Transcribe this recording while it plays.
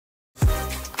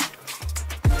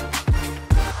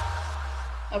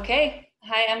Okay.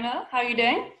 Hi, Emma. How are you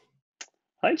doing?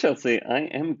 Hi, Chelsea. I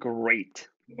am great.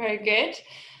 Very good.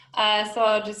 So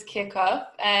I'll just kick off.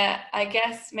 I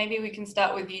guess maybe we can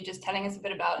start with you just telling us a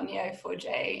bit about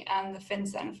Neo4j and the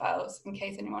FinCEN files in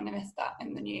case anyone missed that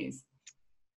in the news.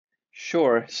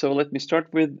 Sure. So let me start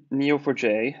with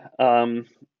Neo4j.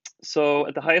 So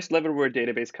at the highest level, we're a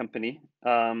database company.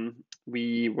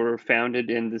 We were founded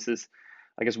in, this is,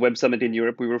 I guess, Web Summit in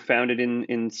Europe. We were founded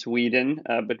in Sweden,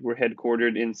 but we're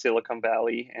headquartered in Silicon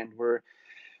Valley, and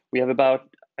we have about,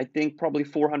 I think, probably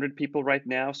 400 people right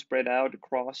now spread out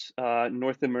across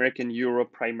North America and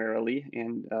Europe primarily,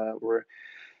 and we're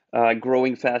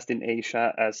growing fast in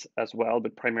Asia as well,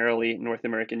 but primarily North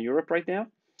America and Europe right now.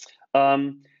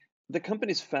 Um, the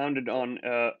company is founded on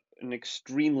an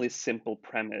extremely simple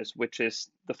premise, which is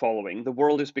the following: the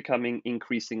world is becoming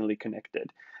increasingly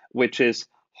connected, which is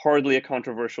hardly a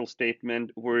controversial statement.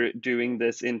 We're doing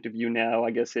this interview now.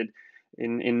 I guess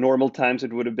in normal times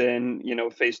it would have been,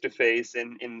 face to face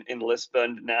in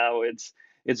Lisbon. Now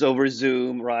it's over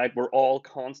Zoom, right? We're all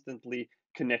constantly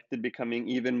connected, becoming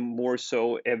even more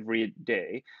so every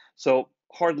day. So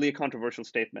hardly a controversial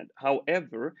statement.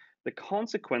 However, the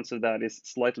consequence of that is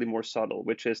slightly more subtle,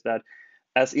 which is that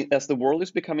as the world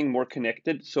is becoming more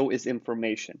connected, so is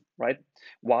information, right?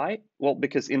 Why? Well,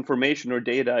 because information or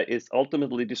data is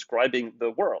ultimately describing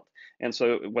the world. And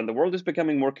so when the world is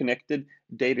becoming more connected,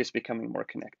 data is becoming more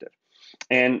connected.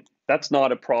 And that's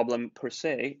not a problem per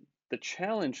se. The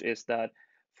challenge is that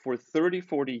for 30,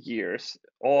 40 years,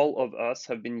 all of us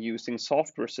have been using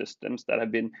software systems that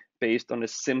have been based on a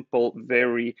simple,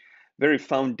 very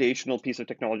foundational piece of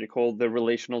technology called the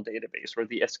relational database or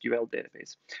the SQL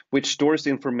database, which stores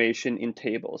information in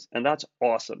tables. And that's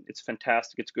awesome. It's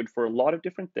fantastic. It's good for a lot of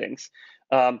different things.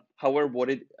 However, what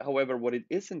it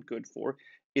isn't good for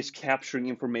is capturing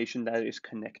information that is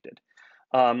connected.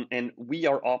 And we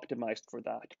are optimized for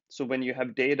that. So when you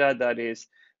have data that is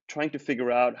trying to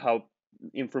figure out how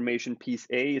information piece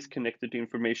A is connected to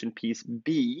information piece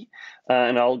B,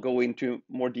 and I'll go into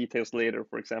more details later,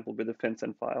 for example, with the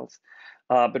FinCEN files.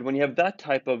 But when you have that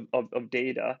type of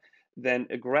data, then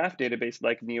a graph database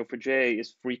like Neo4j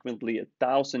is frequently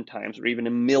 1,000 times or even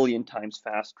 1,000,000 times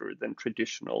faster than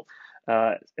traditional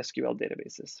SQL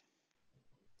databases.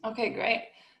 Okay, great.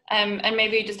 And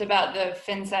maybe just about the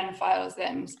FinCEN files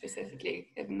then specifically,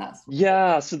 given that's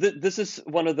Yeah, so this is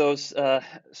one of those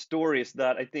stories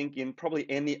that I think in probably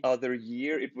any other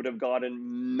year it would have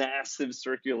gotten massive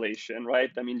circulation, right?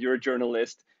 I mean, you're a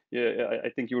journalist. Yeah, I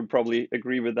think you would probably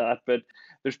agree with that. But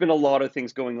there's been a lot of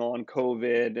things going on,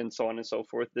 COVID and so on and so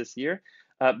forth this year.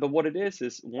 But what it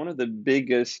is one of the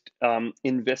biggest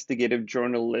investigative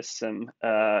journalism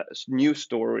news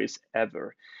stories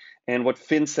ever. And what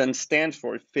FinCEN stands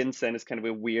for, FinCEN is kind of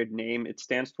a weird name. It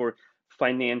stands for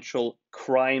Financial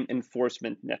Crime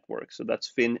Enforcement Network. So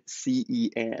that's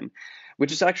FinCEN,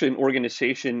 which is actually an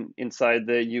organization inside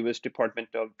the US Department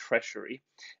of Treasury.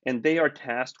 And they are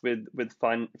tasked with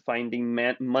finding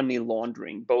money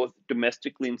laundering, both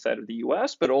domestically inside of the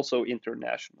US, but also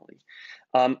internationally.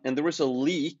 And there was a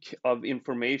leak of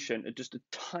information, just a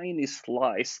tiny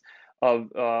slice of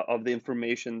the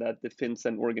information that the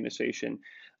FinCEN organization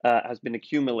has been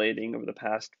accumulating over the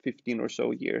past 15 or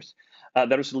so years.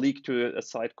 That was leaked to a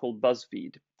site called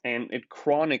BuzzFeed, and it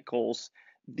chronicles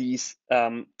these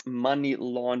money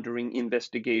laundering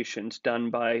investigations done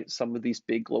by some of these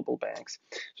big global banks.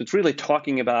 So it's really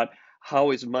talking about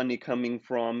how is money coming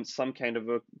from some kind of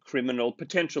a criminal,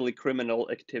 potentially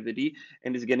criminal activity,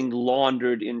 and is getting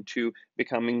laundered into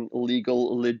becoming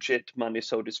legal, legit money,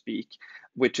 so to speak,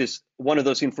 which is one of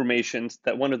those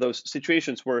one of those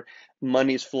situations where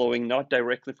money is flowing not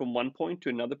directly from one point to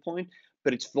another point,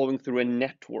 but it's flowing through a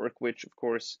network, which of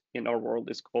course in our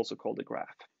world is also called a graph.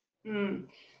 Mm.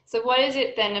 So what is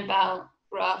it then about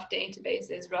graph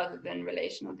databases rather than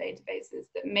relational databases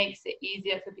that makes it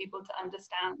easier for people to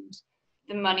understand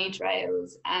the money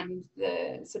trails and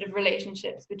the sort of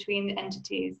relationships between the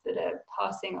entities that are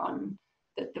passing on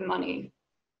the money?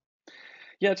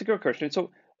 Yeah, it's a good question.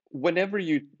 So whenever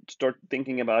you start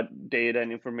thinking about data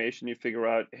and information, you figure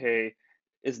out, hey,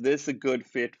 is this a good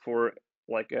fit for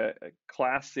like a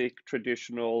classic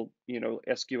traditional,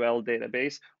 SQL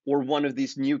database, or one of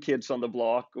these new kids on the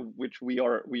block, which we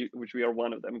are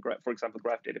one of them, for example,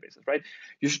 graph databases, right?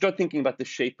 You should start thinking about the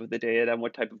shape of the data and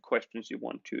what type of questions you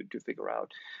want to figure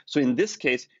out. So in this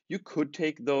case, you could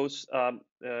take those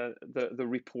the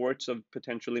reports of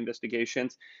potential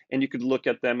investigations, and you could look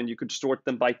at them and you could sort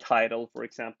them by title, for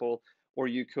example, or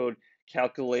you could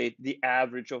calculate the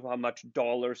average of how much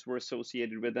dollars were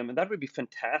associated with them. And that would be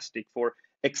fantastic for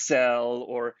Excel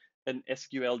or an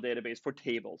SQL database for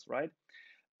tables, right?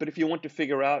 But if you want to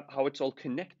figure out how it's all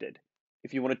connected,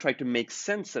 if you want to try to make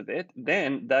sense of it,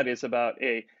 then that is about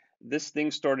this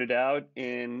thing started out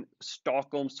in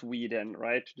Stockholm, Sweden,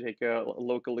 right? To take a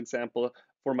local example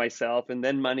for myself, and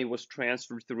then money was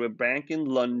transferred through a bank in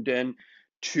London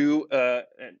to a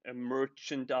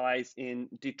merchandise in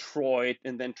Detroit,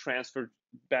 and then transferred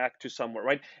back to somewhere,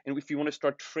 right? And if you want to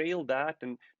start trail that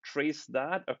and trace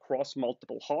that across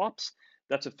multiple hops,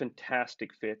 that's a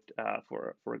fantastic fit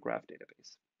for a graph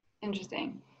database.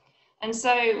 Interesting. And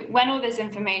so when all this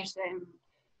information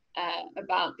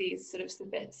about these sort of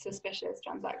suspicious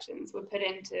transactions were put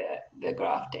into the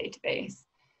graph database,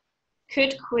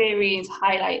 could queries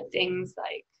highlight things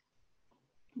like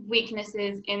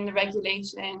weaknesses in the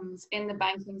regulations, in the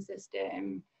banking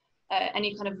system,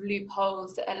 any kind of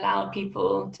loopholes that allow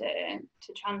people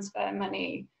to transfer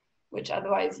money, which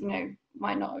otherwise,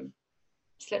 might not have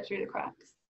slipped through the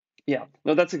cracks? Yeah,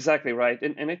 no, that's exactly right.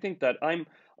 And I think that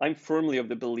I'm firmly of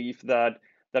the belief that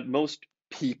most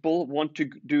people want to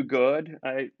do good.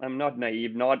 I'm not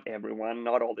naive, not everyone,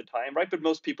 not all the time, right? But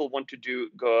most people want to do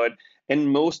good. And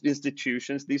most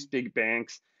institutions, these big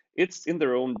banks, it's in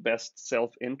their own best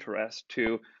self-interest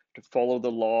to follow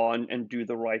the law and do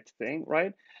the right thing,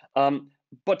 right?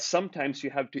 But sometimes you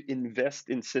have to invest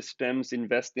in systems,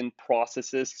 invest in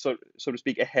processes, so to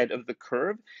speak, ahead of the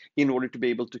curve in order to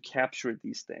be able to capture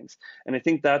these things. And I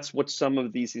think that's what some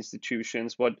of these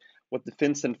institutions, what the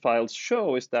FinCEN files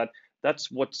show, is that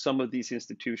that's what some of these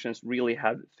institutions really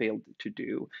have failed to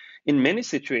do. In many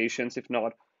situations, if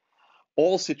not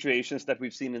all situations that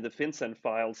we've seen in the FinCEN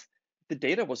files, the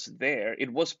data was there.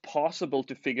 It was possible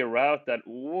to figure out that,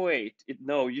 wait,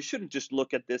 no, you shouldn't just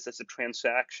look at this as a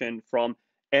transaction from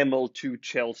Emil to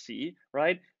Chelsea,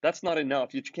 right? That's not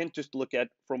enough. You can't just look at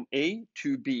from A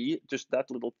to B, just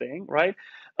that little thing, right?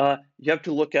 You have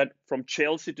to look at from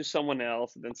Chelsea to someone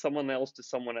else, and then someone else to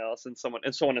someone else, and so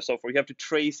on and so forth. You have to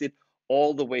trace it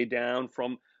all the way down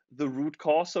from the root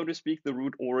cause, so to speak, the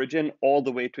root origin, all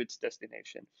the way to its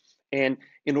destination. And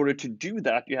in order to do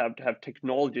that, you have to have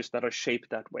technologies that are shaped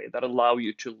that way, that allow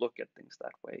you to look at things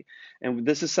that way. And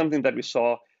this is something that we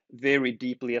saw very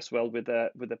deeply as well with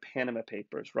the Panama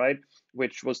Papers, right?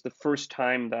 Which was the first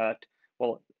time that,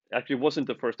 well, actually it wasn't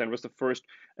the first time, it was the first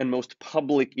and most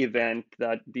public event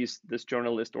that this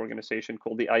journalist organization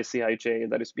called the ICIJ,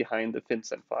 that is behind the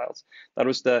FinCEN files. That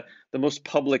was the most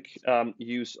public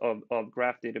use of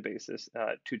graph databases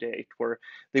to date, where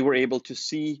they were able to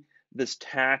see this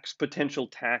potential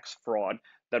tax fraud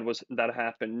that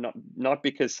happened, not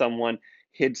because someone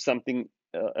hid something,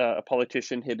 a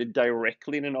politician hid it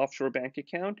directly in an offshore bank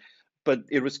account, but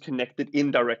it was connected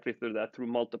indirectly through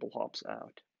multiple hops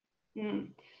out. Mm.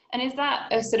 And is that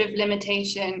a sort of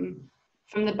limitation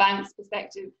from the bank's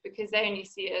perspective, because they only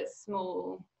see a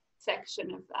small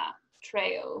section of that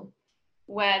trail,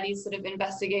 where these sort of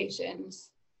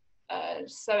investigations are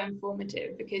so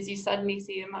informative, because you suddenly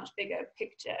see a much bigger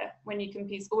picture when you can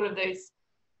piece all of those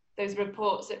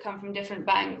reports that come from different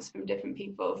banks, from different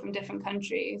people, from different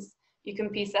countries. You can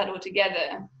piece that all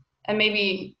together, and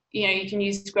maybe you can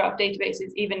use graph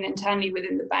databases even internally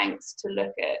within the banks to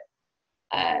look at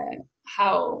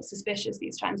how suspicious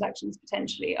these transactions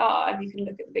potentially are. And you can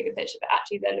look at the bigger picture, but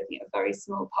actually they're looking at a very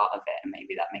small part of it, and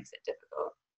maybe that makes it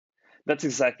difficult. That's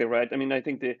exactly right. I mean, I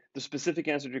think the specific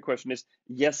answer to your question is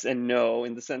yes and no,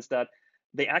 in the sense that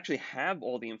they actually have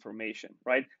all the information,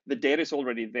 right? The data is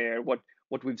already there. What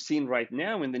we've seen right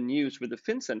now in the news with the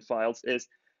FinCEN files is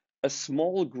a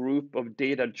small group of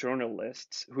data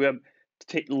journalists who have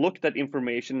looked at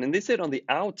information, and they sit on the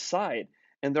outside,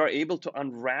 and they're able to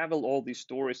unravel all these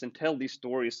stories and tell these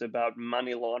stories about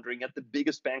money laundering at the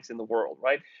biggest banks in the world,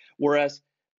 right? Whereas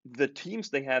the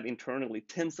teams they have internally,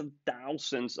 tens of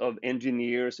thousands of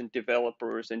engineers and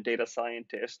developers and data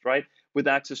scientists, right, with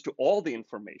access to all the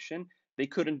information, they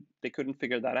couldn't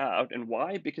figure that out. And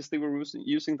why? Because they were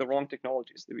using the wrong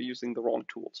technologies. They were using the wrong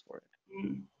tools for it.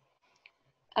 Mm.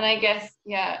 And I guess,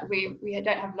 yeah, we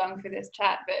don't have long for this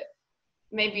chat, but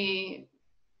maybe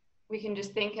we can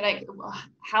just think like,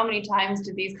 how many times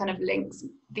do these kind of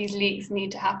these leaks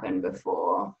need to happen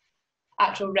before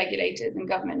actual regulators and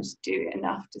governments do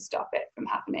enough to stop it from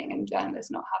happening, and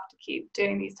journalists not have to keep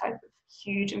doing these type of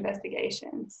huge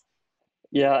investigations?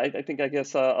 Yeah, I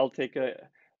guess I'll take a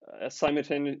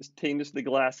simultaneously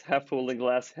glass half full and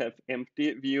glass half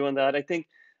empty view on that. I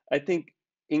think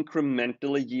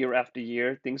incrementally, year after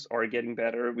year, things are getting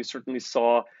better. We certainly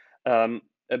saw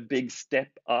a big step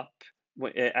up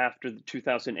after the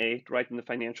 2008, right, in the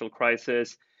financial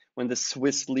crisis. When the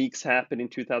Swiss leaks happened in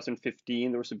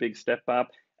 2015, there was a big step up.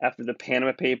 After the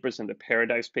Panama Papers and the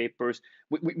Paradise Papers,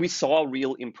 we saw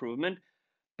real improvement.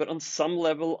 But on some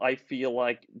level, I feel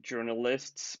like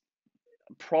journalists,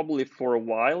 probably for a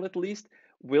while at least,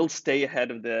 will stay ahead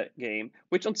of the game,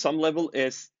 which on some level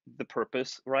is the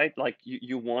purpose, right? Like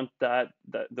you want that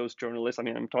those journalists. I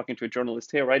mean, I'm talking to a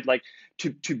journalist here, right? Like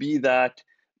to be that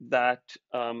that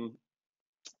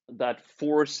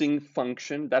forcing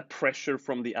function, that pressure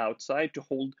from the outside to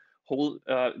hold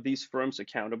these firms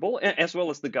accountable, as well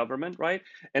as the government, right?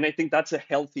 And I think that's a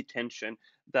healthy tension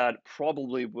that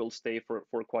probably will stay for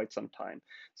quite some time.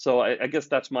 So I guess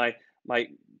that's my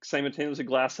simultaneously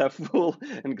glass half full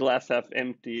and glass half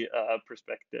empty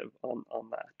perspective on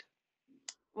that.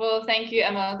 Well, thank you,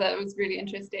 Emma. That was really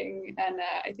interesting, and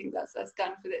I think that's us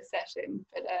done for this session.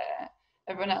 But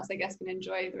everyone else, I guess, can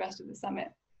enjoy the rest of the summit.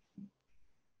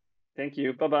 Thank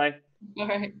you. Bye bye. All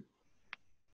right.